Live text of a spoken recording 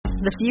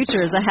The future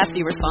is a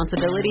hefty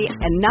responsibility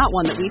and not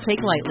one that we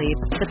take lightly.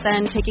 But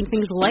then, taking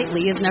things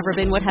lightly has never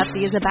been what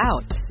Hefty is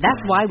about.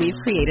 That's why we've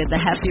created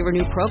the Hefty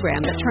Renew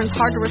program that turns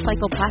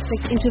hard-to-recycle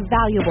plastics into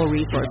valuable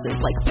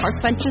resources like park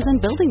benches and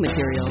building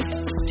materials.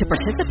 To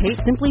participate,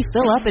 simply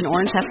fill up an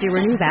orange Hefty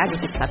Renew bag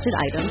with accepted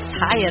items,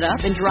 tie it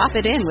up, and drop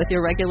it in with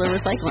your regular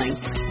recycling.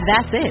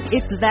 That's it.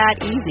 It's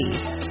that easy.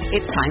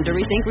 It's time to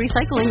rethink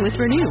recycling with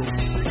Renew.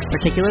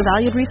 Particular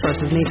valued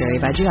resources may vary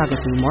by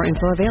geography. More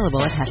info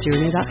available at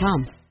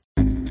heftyrenew.com.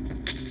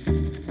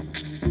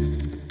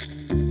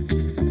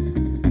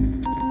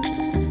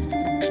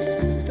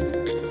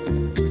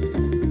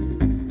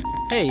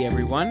 Hey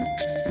everyone,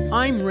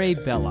 I'm Ray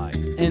Belli,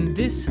 and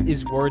this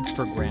is Words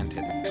for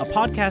Granted, a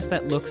podcast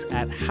that looks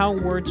at how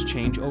words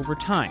change over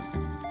time.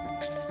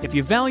 If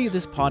you value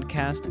this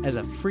podcast as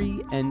a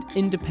free and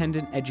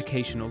independent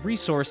educational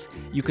resource,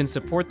 you can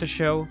support the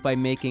show by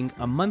making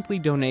a monthly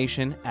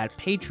donation at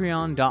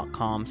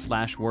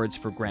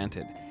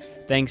patreon.com/wordsforgranted.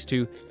 Thanks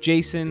to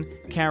Jason,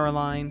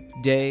 Caroline,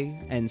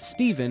 Day, and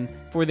Stephen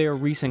for their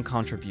recent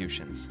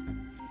contributions.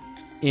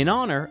 In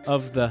honor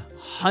of the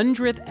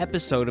 100th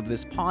episode of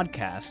this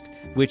podcast,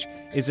 which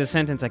is a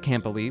sentence I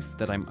can't believe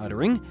that I'm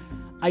uttering,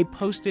 I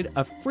posted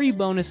a free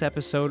bonus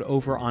episode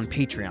over on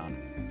Patreon.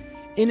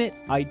 In it,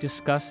 I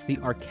discuss the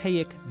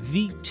archaic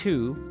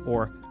V2,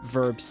 or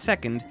verb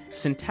second,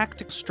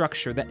 syntactic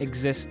structure that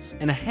exists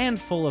in a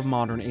handful of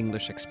modern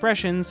English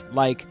expressions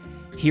like,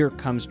 here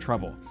comes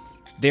trouble,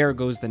 there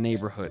goes the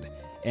neighborhood,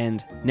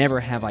 and never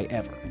have I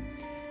ever.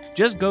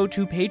 Just go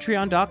to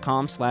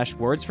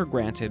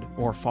patreon.com/wordsforgranted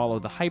or follow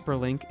the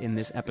hyperlink in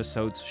this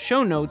episode's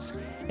show notes,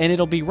 and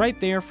it'll be right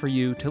there for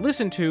you to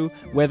listen to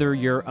whether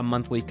you're a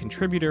monthly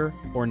contributor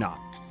or not.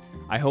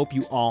 I hope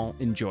you all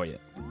enjoy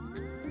it.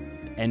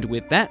 And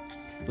with that,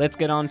 let's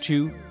get on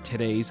to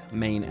today's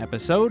main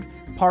episode,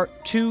 part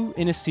 2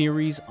 in a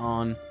series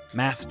on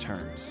math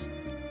terms.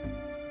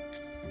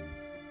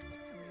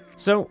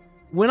 So,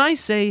 when I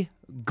say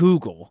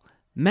Google,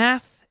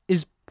 math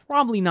is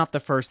probably not the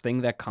first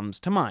thing that comes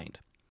to mind.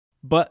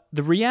 But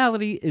the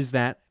reality is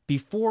that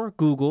before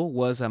Google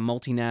was a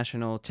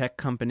multinational tech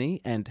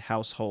company and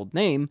household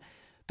name,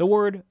 the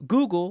word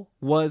Google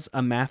was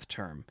a math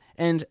term,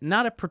 and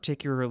not a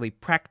particularly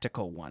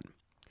practical one.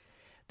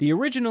 The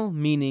original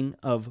meaning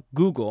of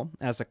Google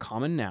as a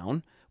common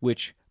noun,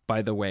 which,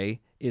 by the way,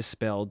 is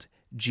spelled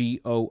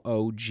Googol,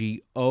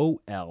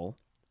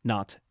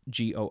 not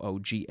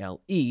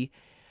Google,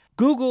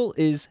 Google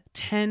is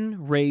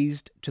 10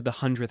 raised to the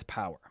 100th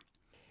power.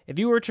 If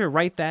you were to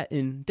write that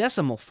in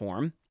decimal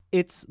form,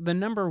 it's the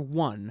number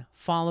 1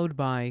 followed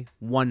by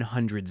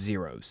 100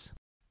 zeros.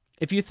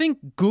 If you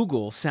think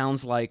Google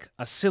sounds like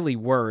a silly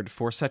word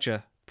for such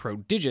a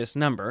prodigious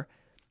number,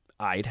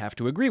 I'd have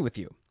to agree with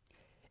you.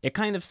 It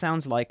kind of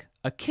sounds like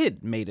a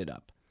kid made it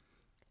up.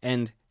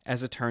 And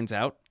as it turns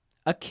out,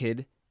 a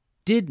kid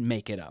did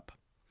make it up.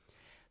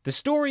 The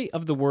story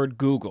of the word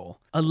Google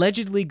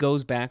allegedly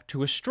goes back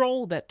to a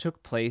stroll that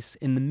took place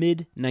in the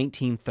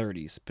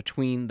mid-1930s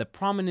between the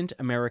prominent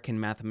American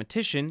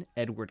mathematician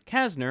Edward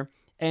Kasner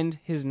and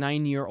his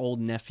 9-year-old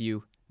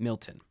nephew,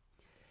 Milton.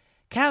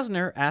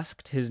 Kasner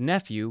asked his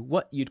nephew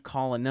what you'd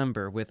call a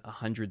number with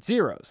 100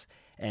 zeros,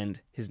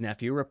 and his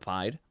nephew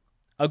replied,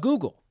 a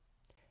Google.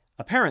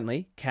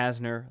 Apparently,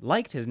 Kasner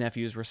liked his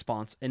nephew's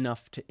response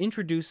enough to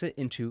introduce it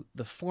into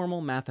the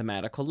formal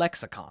mathematical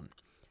lexicon.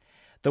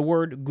 The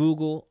word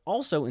Google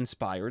also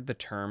inspired the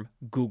term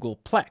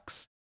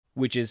Googleplex,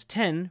 which is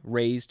 10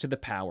 raised to the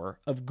power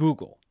of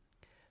Google.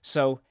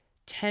 So,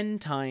 10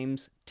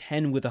 times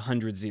 10 with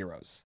 100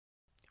 zeros.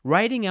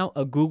 Writing out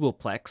a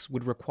Googleplex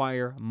would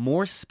require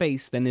more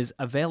space than is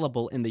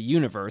available in the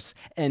universe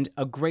and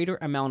a greater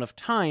amount of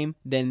time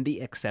than the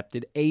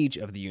accepted age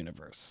of the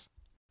universe.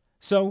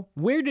 So,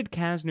 where did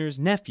Kasner's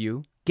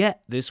nephew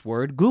get this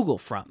word Google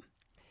from?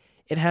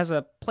 It has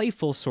a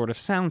playful sort of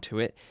sound to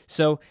it,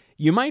 so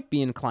you might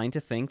be inclined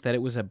to think that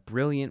it was a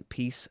brilliant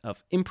piece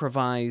of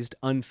improvised,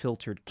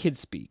 unfiltered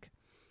kidspeak.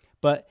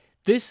 But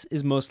this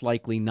is most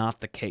likely not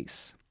the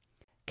case.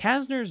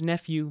 Kasner's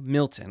nephew,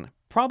 Milton,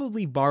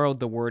 probably borrowed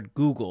the word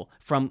Google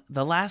from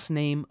the last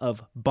name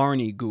of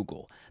Barney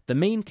Google, the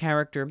main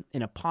character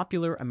in a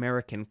popular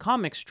American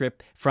comic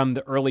strip from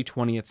the early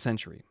 20th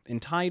century,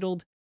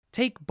 entitled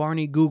Take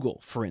Barney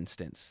Google, for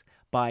instance,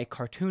 by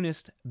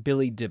cartoonist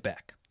Billy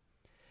DeBeck.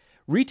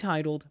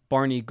 Retitled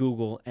Barney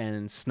Google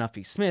and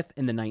Snuffy Smith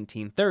in the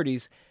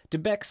 1930s,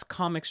 DeBeck's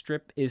comic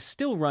strip is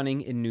still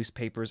running in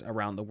newspapers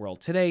around the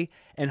world today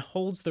and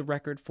holds the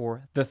record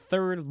for the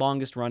 3rd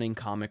longest-running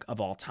comic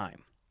of all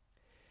time.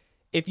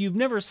 If you've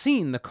never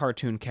seen the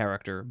cartoon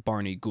character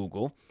Barney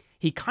Google,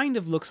 he kind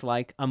of looks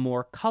like a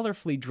more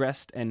colorfully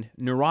dressed and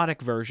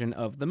neurotic version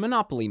of the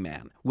Monopoly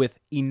Man, with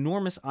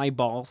enormous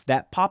eyeballs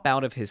that pop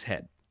out of his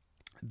head.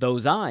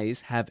 Those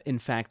eyes have in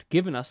fact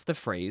given us the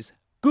phrase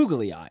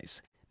googly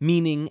eyes,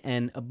 meaning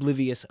an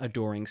oblivious,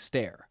 adoring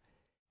stare.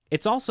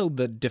 It's also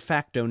the de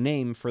facto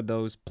name for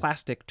those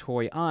plastic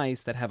toy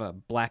eyes that have a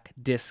black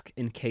disc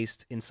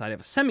encased inside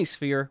of a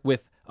semisphere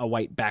with a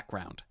white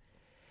background.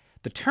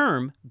 The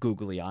term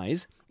googly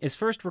eyes is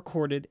first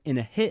recorded in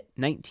a hit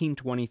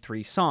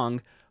 1923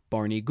 song,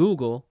 Barney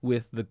Google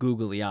with the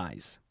Googly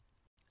Eyes.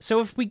 So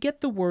if we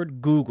get the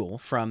word Google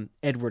from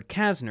Edward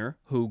Kasner,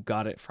 who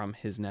got it from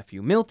his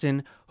nephew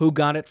Milton, who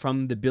got it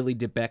from the Billy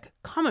DeBeck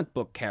comic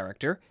book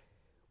character,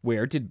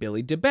 where did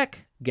Billy DeBeck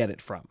get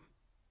it from?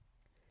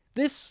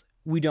 This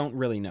we don't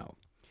really know.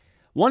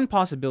 One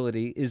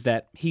possibility is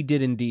that he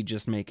did indeed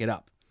just make it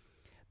up.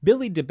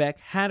 Billy DeBeck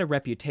had a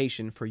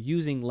reputation for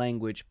using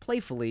language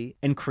playfully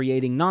and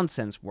creating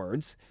nonsense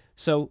words,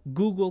 so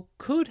Google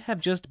could have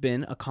just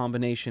been a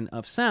combination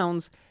of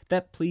sounds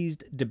that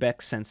pleased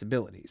DeBeck's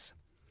sensibilities.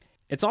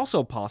 It's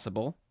also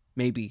possible,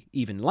 maybe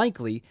even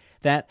likely,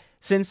 that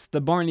since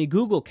the Barney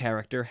Google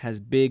character has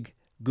big,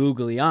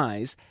 googly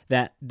eyes,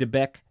 that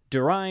DeBeck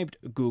derived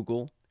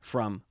Google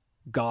from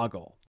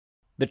goggle.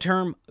 The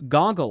term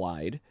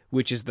goggle-eyed,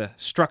 which is the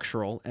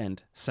structural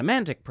and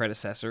semantic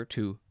predecessor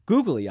to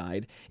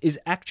googly-eyed, is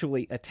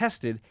actually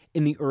attested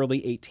in the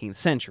early 18th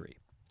century.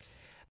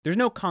 There's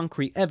no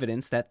concrete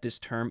evidence that this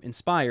term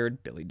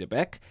inspired Billy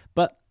DeBeck,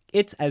 but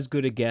it's as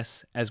good a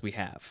guess as we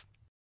have.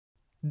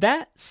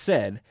 That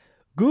said,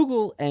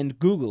 Google and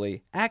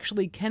googly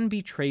actually can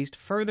be traced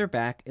further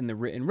back in the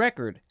written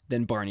record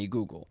than Barney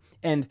Google,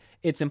 and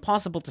it's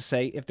impossible to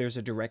say if there's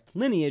a direct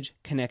lineage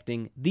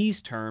connecting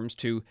these terms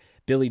to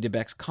Billy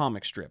DeBeck's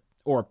comic strip,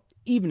 or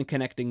even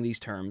connecting these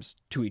terms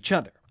to each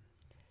other.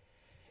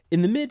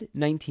 In the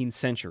mid-19th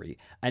century,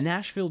 a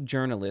Nashville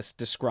journalist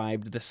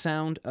described the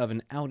sound of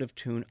an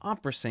out-of-tune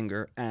opera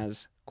singer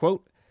as,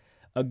 quote,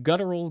 a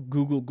guttural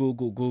google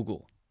google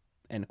google,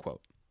 end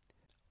quote.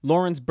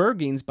 Lawrence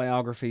Bergeen's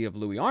biography of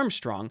Louis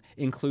Armstrong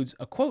includes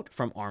a quote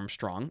from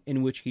Armstrong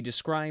in which he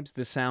describes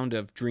the sound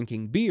of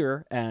drinking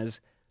beer as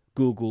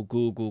google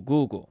google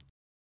google.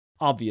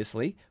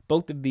 Obviously,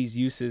 both of these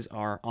uses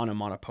are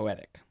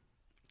onomatopoetic.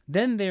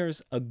 Then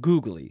there's a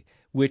googly,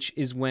 which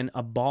is when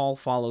a ball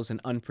follows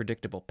an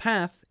unpredictable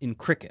path in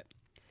cricket.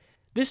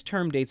 This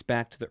term dates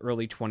back to the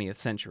early 20th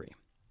century.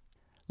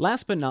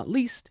 Last but not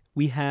least,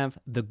 we have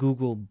the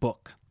Google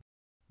Book.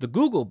 The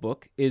Google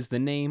Book is the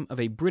name of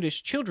a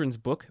British children's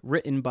book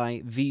written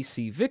by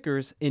V.C.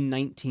 Vickers in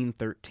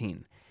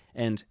 1913,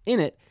 and in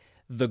it,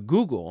 the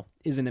Google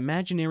is an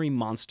imaginary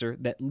monster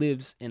that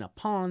lives in a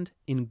pond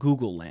in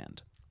Google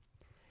Land.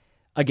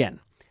 Again,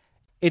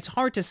 it's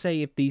hard to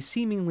say if these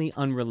seemingly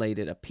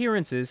unrelated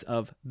appearances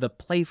of the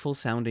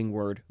playful-sounding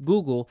word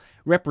Google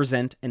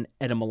represent an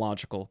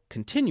etymological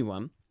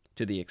continuum,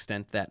 to the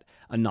extent that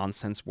a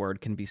nonsense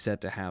word can be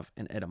said to have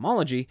an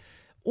etymology,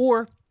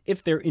 or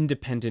if they're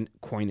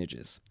independent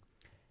coinages.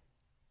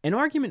 An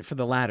argument for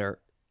the latter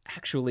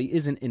actually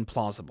isn't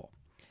implausible.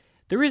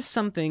 There is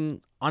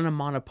something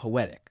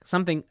onomatopoetic,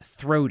 something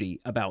throaty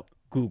about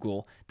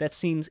Google that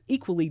seems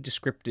equally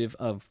descriptive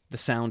of the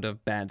sound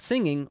of bad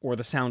singing or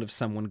the sound of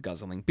someone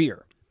guzzling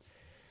beer.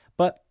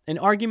 But an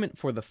argument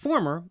for the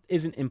former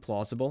isn't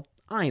implausible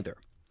either.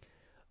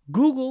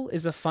 Google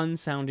is a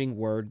fun-sounding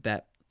word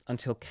that,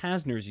 until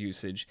Kasner's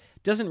usage,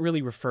 doesn't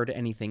really refer to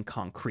anything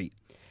concrete,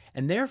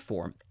 and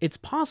therefore it's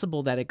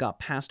possible that it got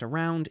passed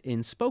around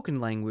in spoken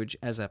language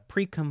as a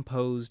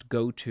precomposed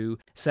go-to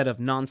set of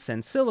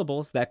nonsense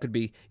syllables that could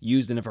be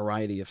used in a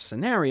variety of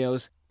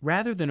scenarios,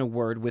 rather than a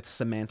word with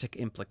semantic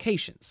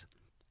implications.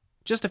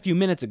 Just a few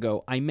minutes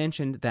ago, I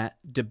mentioned that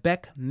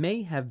DeBeck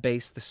may have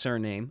based the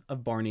surname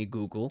of Barney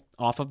Google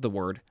off of the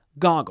word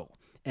goggle,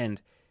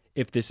 and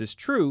if this is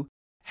true,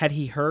 had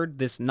he heard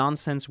this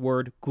nonsense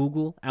word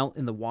Google out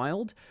in the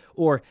wild,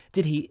 or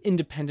did he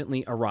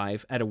independently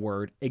arrive at a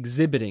word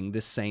exhibiting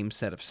this same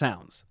set of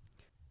sounds?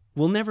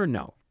 We'll never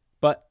know,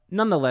 but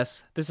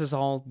nonetheless, this is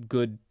all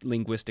good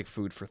linguistic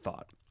food for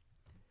thought.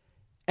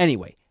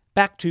 Anyway,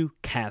 back to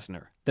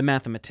Kasner, the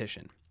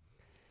mathematician.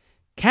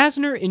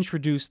 Kasner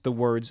introduced the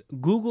words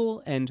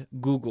Google and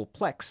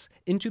Googleplex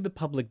into the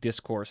public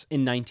discourse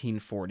in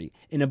 1940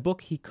 in a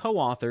book he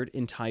co-authored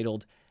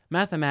entitled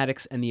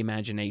Mathematics and the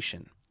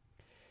Imagination.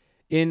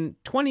 In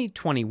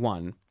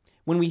 2021,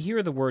 when we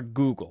hear the word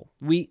Google,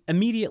 we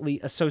immediately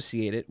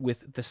associate it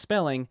with the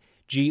spelling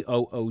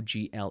Google.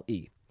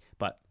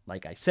 But,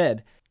 like I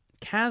said,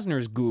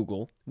 Kasner's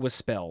Google was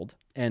spelled,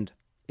 and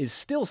is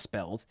still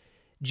spelled,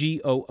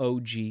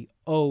 Googol.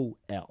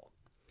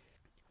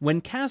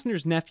 When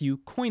Kasner's nephew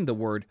coined the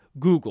word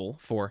Google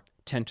for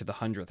 10 to the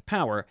 100th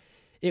power,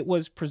 it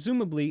was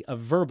presumably a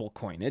verbal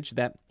coinage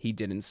that he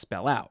didn't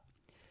spell out.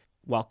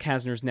 While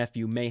Kasner's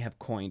nephew may have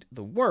coined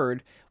the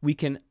word, we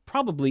can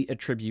probably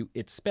attribute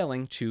its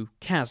spelling to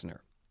Kasner,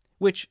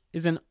 which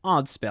is an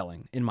odd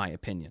spelling, in my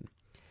opinion.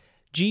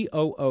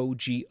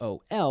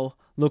 Googol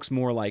looks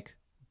more like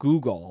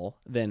Google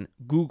than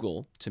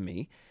Google to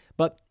me,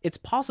 but it's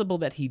possible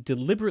that he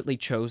deliberately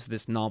chose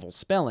this novel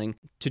spelling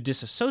to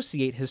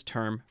disassociate his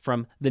term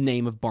from the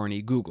name of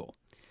Barney Google,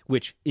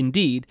 which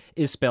indeed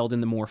is spelled in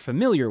the more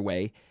familiar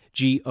way,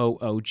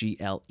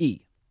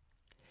 Google.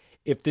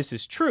 If this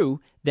is true,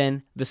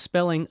 then the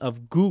spelling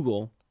of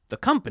Google, the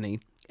company,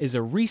 is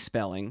a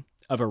respelling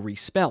of a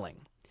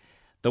respelling.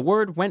 The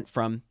word went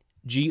from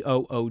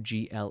Google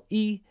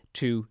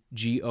to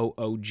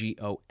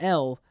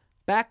Google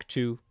back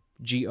to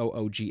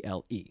Google.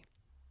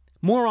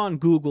 More on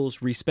Google's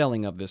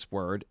respelling of this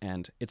word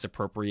and its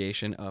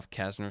appropriation of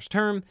Kastner's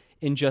term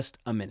in just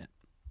a minute.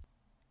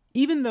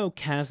 Even though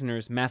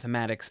Kastner's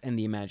Mathematics and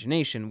the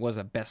Imagination was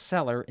a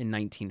bestseller in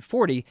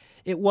 1940,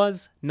 it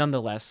was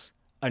nonetheless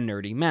a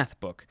nerdy math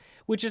book,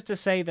 which is to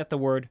say that the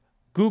word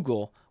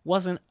Google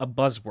wasn't a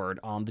buzzword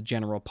on the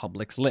general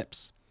public's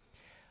lips.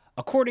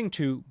 According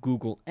to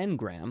Google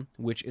Ngram,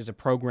 which is a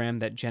program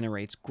that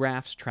generates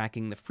graphs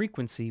tracking the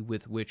frequency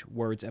with which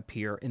words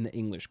appear in the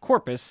English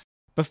corpus,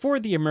 before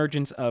the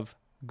emergence of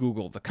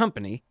Google the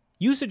company,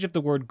 usage of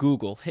the word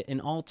Google hit an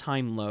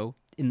all-time low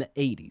in the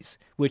 80s,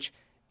 which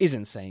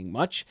isn't saying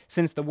much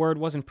since the word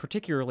wasn't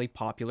particularly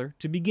popular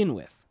to begin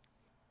with.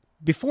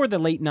 Before the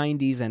late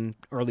 90s and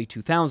early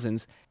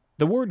 2000s,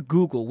 the word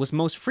Google was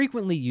most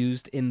frequently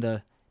used in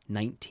the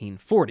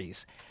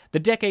 1940s, the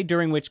decade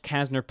during which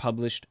Kastner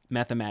published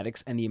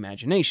Mathematics and the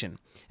Imagination,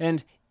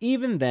 and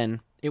even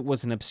then it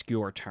was an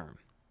obscure term.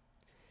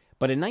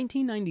 But in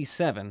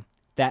 1997,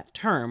 that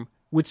term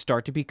would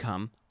start to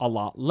become a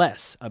lot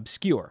less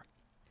obscure.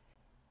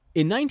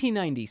 In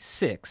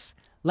 1996,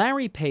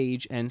 Larry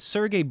Page and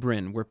Sergey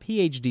Brin were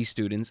PhD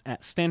students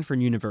at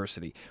Stanford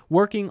University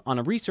working on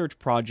a research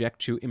project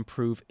to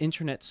improve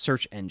internet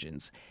search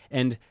engines,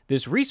 and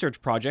this research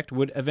project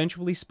would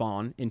eventually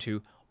spawn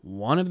into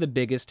one of the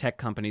biggest tech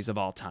companies of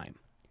all time,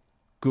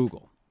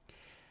 Google.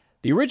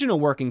 The original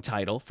working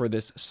title for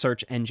this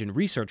search engine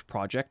research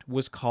project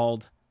was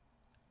called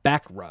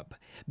Backrub,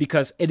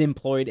 because it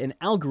employed an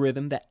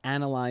algorithm that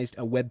analyzed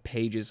a web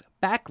page's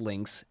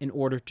backlinks in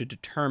order to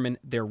determine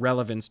their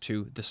relevance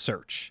to the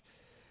search.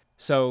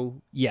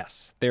 So,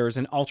 yes, there is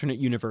an alternate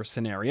universe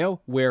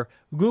scenario where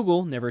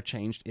Google never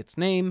changed its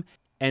name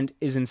and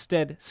is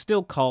instead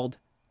still called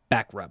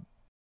Backrub.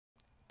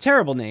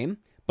 Terrible name,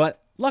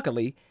 but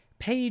luckily,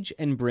 Page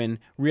and Brin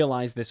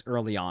realized this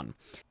early on,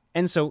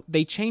 and so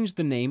they changed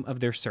the name of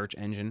their search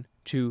engine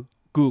to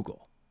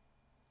Google.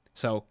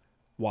 So,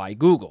 why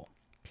Google?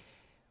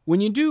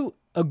 When you do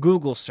a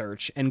Google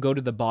search and go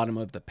to the bottom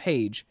of the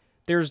page,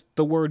 there's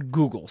the word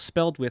Google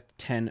spelled with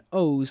 10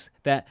 O's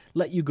that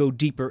let you go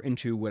deeper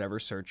into whatever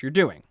search you're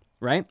doing,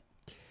 right?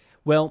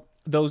 Well,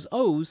 those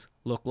O's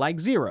look like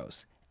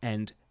zeros,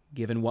 and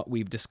given what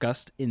we've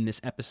discussed in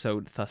this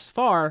episode thus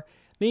far,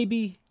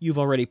 maybe you've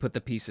already put the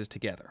pieces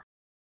together.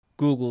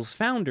 Google's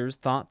founders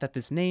thought that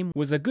this name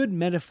was a good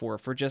metaphor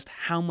for just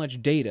how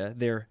much data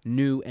their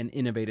new and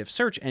innovative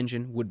search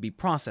engine would be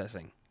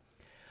processing.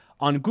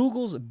 On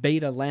Google's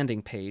beta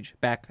landing page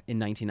back in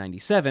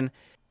 1997,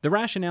 the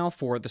rationale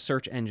for the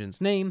search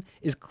engine's name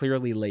is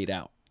clearly laid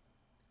out.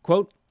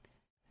 Quote,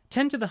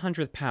 10 to the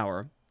 100th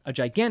power, a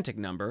gigantic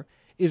number,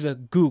 is a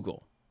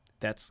Google.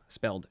 That's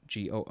spelled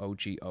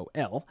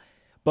Googol,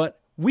 but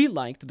we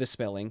liked the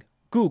spelling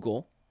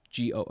Google,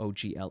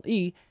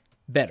 Google,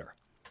 better.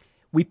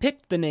 We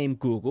picked the name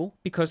Google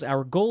because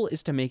our goal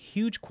is to make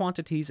huge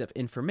quantities of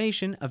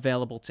information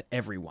available to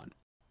everyone.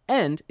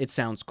 And it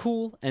sounds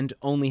cool and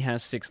only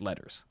has 6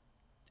 letters.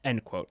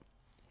 End quote.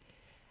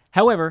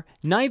 However,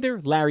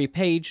 neither Larry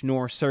Page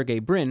nor Sergey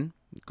Brin,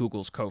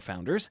 Google's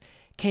co-founders,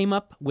 came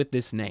up with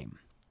this name.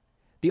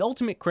 The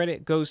ultimate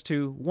credit goes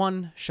to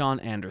one Sean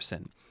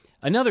Anderson,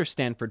 another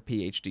Stanford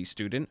PhD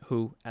student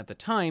who, at the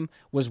time,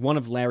 was one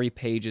of Larry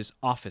Page's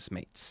office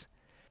mates.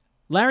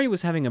 Larry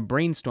was having a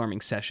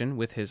brainstorming session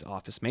with his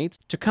office mates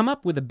to come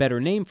up with a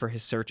better name for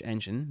his search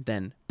engine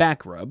than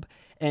Backrub,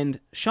 and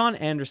Sean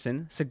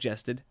Anderson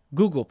suggested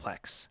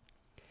Googleplex.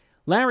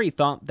 Larry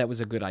thought that was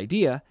a good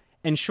idea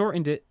and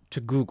shortened it to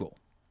Google.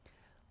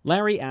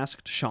 Larry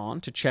asked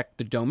Sean to check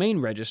the domain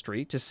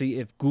registry to see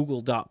if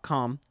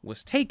google.com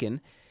was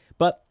taken,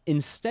 but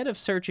instead of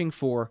searching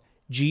for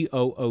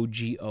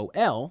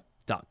Googol.com,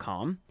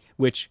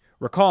 which,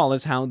 recall,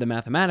 is how the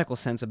mathematical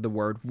sense of the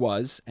word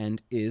was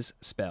and is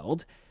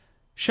spelled,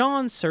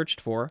 Sean searched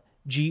for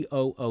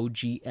Google.com,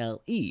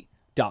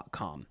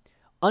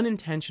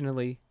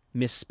 unintentionally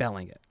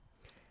misspelling it.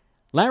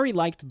 Larry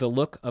liked the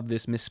look of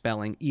this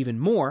misspelling even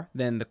more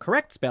than the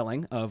correct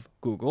spelling of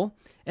Google,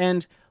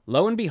 and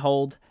lo and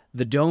behold,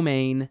 the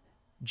domain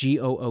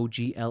Google.com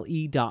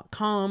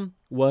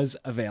was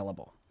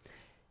available.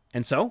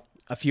 And so,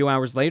 a few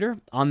hours later,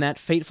 on that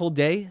fateful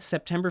day,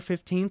 September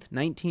 15th,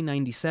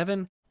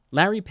 1997,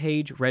 Larry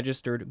Page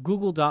registered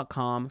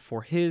Google.com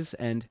for his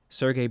and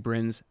Sergey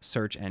Brin's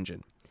search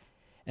engine.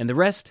 And the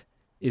rest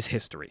is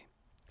history.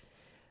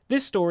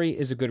 This story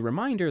is a good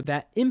reminder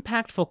that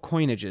impactful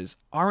coinages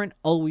aren't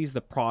always the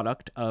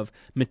product of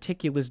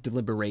meticulous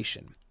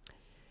deliberation.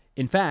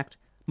 In fact,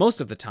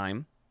 most of the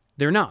time,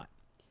 they're not.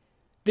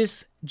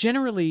 This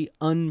generally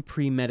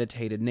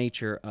unpremeditated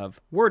nature of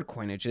word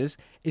coinages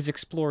is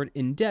explored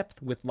in depth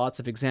with lots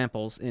of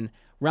examples in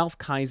Ralph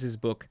Keyes'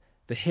 book,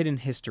 The Hidden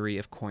History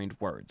of Coined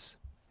Words.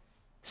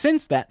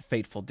 Since that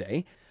fateful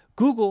day,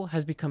 Google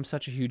has become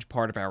such a huge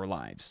part of our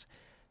lives,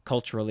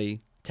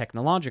 culturally,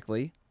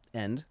 technologically,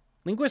 and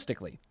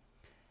linguistically.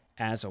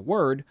 As a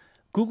word,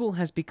 Google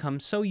has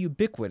become so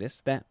ubiquitous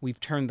that we've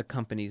turned the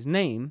company's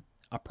name,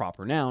 a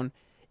proper noun,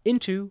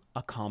 into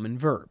a common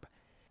verb.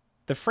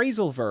 The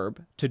phrasal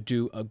verb to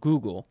do a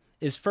Google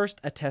is first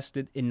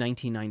attested in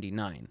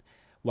 1999,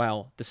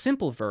 while the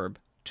simple verb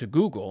to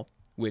Google,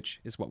 which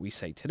is what we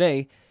say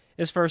today,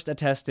 is first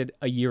attested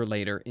a year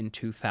later in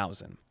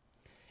 2000.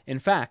 In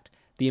fact,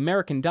 the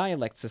American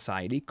Dialect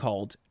Society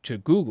called to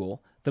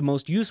Google the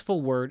most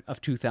useful word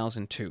of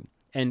 2002,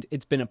 and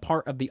it's been a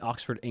part of the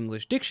Oxford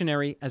English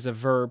Dictionary as a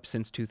verb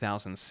since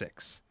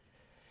 2006.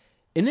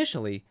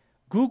 Initially,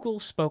 Google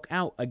spoke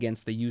out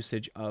against the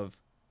usage of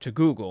to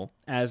Google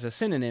as a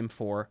synonym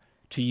for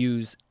to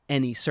use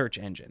any search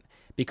engine,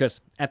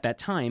 because at that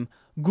time,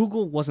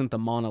 Google wasn't the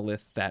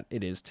monolith that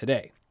it is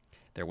today.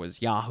 There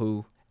was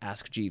Yahoo,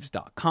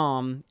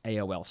 AskJeeves.com,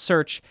 AOL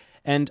Search,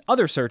 and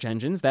other search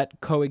engines that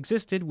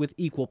coexisted with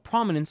equal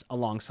prominence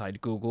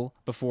alongside Google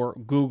before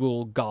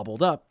Google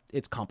gobbled up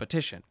its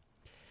competition.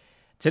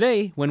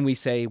 Today, when we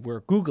say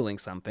we're Googling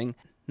something,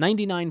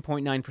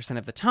 99.9%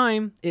 of the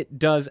time, it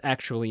does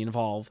actually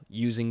involve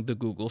using the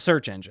Google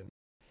search engine.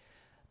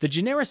 The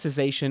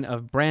genericization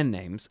of brand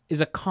names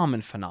is a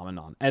common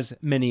phenomenon, as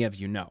many of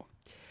you know.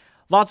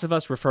 Lots of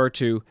us refer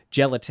to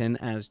gelatin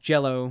as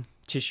Jell-O,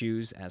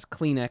 tissues as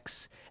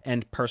Kleenex,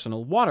 and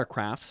personal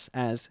watercrafts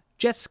as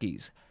jet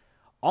skis,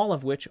 all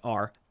of which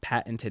are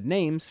patented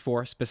names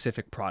for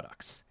specific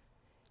products.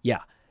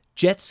 Yeah,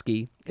 jet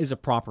ski is a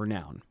proper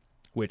noun,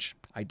 which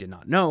I did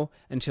not know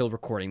until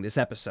recording this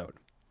episode.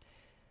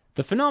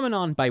 The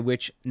phenomenon by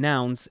which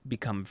nouns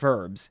become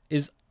verbs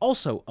is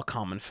also a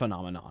common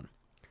phenomenon.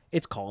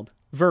 It's called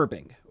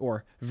verbing,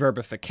 or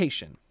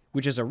verbification,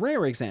 which is a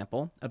rare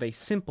example of a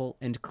simple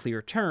and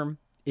clear term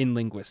in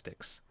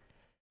linguistics.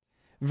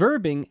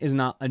 Verbing is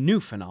not a new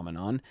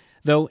phenomenon,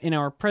 though in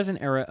our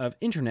present era of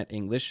Internet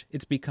English,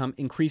 it's become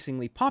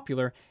increasingly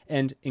popular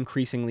and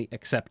increasingly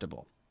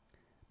acceptable.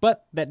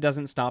 But that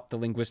doesn't stop the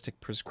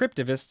linguistic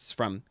prescriptivists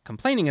from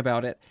complaining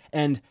about it,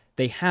 and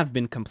they have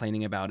been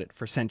complaining about it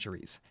for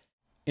centuries.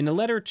 In a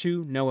letter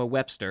to Noah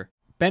Webster,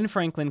 Ben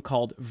Franklin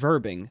called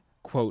verbing,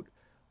 quote,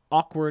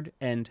 awkward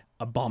and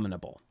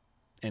abominable,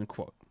 end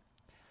quote.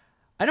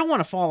 I don't want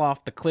to fall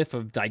off the cliff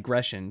of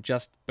digression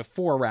just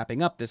before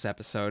wrapping up this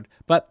episode,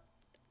 but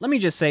let me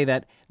just say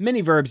that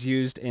many verbs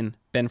used in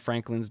Ben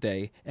Franklin's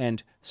day,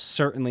 and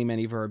certainly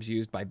many verbs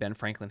used by Ben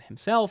Franklin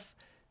himself,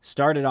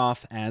 started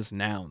off as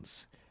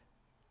nouns.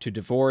 To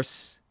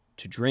divorce,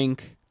 to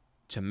drink,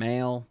 to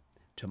mail,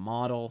 to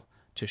model,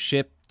 to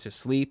ship, to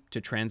sleep,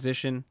 to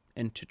transition,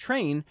 and to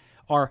train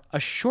are a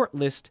short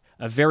list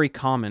of very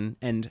common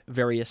and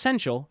very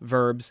essential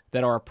verbs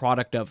that are a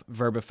product of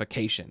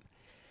verbification.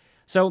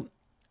 So,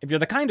 if you're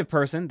the kind of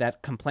person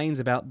that complains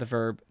about the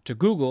verb to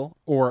Google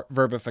or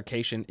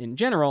verbification in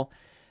general,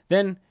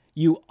 then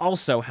you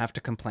also have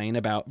to complain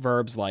about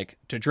verbs like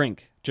to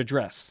drink, to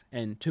dress,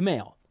 and to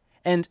mail.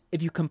 And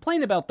if you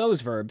complain about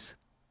those verbs,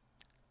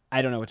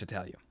 I don't know what to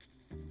tell you.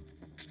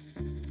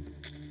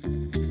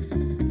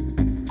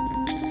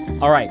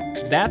 All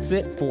right, that's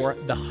it for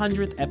the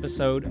 100th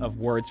episode of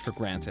Words for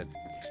Granted.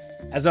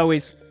 As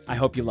always, I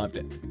hope you loved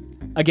it.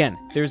 Again,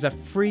 there's a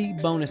free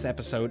bonus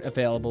episode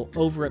available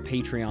over at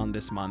Patreon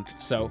this month,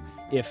 so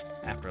if,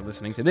 after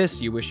listening to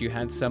this, you wish you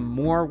had some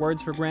more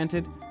Words for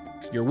Granted,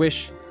 your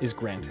wish is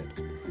granted.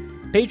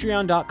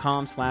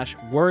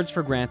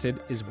 Patreon.com/wordsforgranted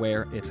is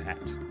where it's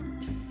at.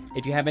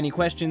 If you have any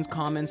questions,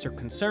 comments, or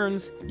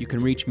concerns, you can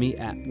reach me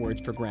at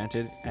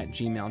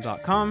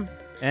wordsforgranted@gmail.com,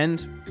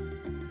 and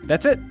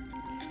that's it.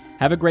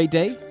 Have a great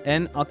day,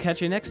 and I'll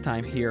catch you next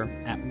time here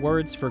at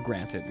Words for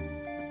Granted.